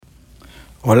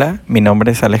Hola, mi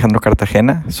nombre es Alejandro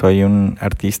Cartagena, soy un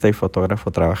artista y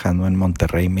fotógrafo trabajando en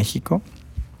Monterrey, México.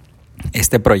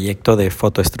 Este proyecto de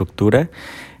fotoestructura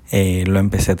lo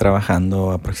empecé trabajando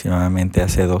aproximadamente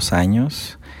hace 2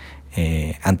 años.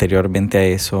 Anteriormente a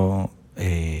eso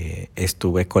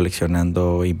estuve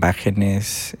coleccionando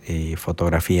imágenes y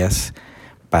fotografías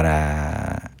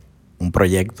para un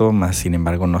proyecto, más sin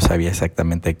embargo no sabía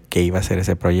exactamente qué iba a ser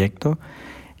ese proyecto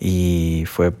y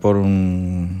fue por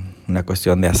una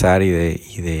cuestión de azar y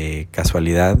de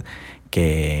casualidad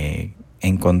que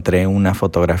encontré una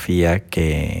fotografía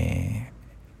que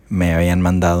me habían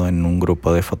mandado en un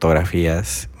grupo de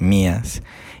fotografías mías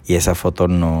y esa foto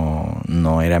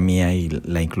no era mía y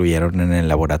la incluyeron en el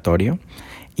laboratorio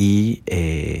y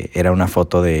era una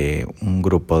foto de un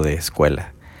grupo de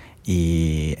escuela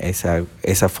y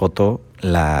esa foto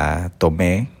la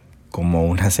tomé como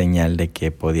una señal de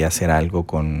que podía hacer algo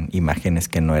con imágenes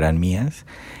que no eran mías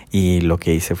y lo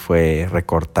que hice fue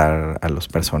recortar a los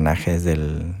personajes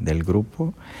del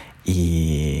grupo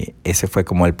y ese fue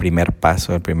como el primer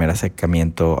paso, el primer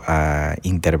acercamiento a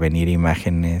intervenir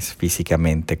imágenes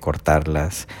físicamente,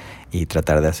 cortarlas y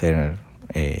tratar de hacer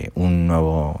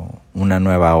una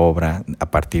nueva obra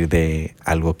a partir de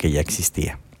algo que ya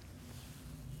existía.